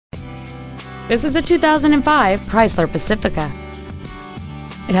This is a 2005 Chrysler Pacifica.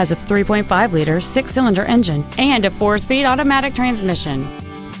 It has a 3.5-liter 6-cylinder engine and a 4-speed automatic transmission.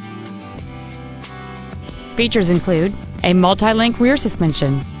 Features include a multi-link rear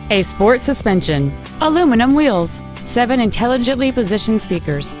suspension, a sport suspension, aluminum wheels, 7 intelligently positioned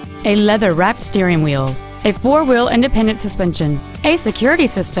speakers, a leather-wrapped steering wheel, a 4-wheel independent suspension, a security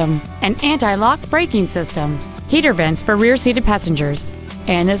system, an anti-lock braking system, heater vents for rear-seated passengers,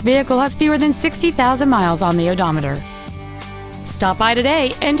 and this vehicle has fewer than 60,000 miles on the odometer. Stop by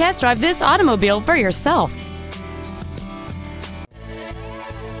today and test drive this automobile for yourself.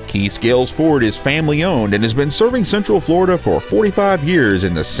 Key Scales Ford is family-owned and has been serving Central Florida for 45 years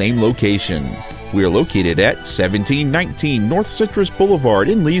in the same location. We are located at 1719 North Citrus Boulevard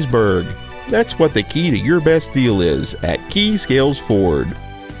in Leesburg. That's what the key to your best deal is at Key Scales Ford.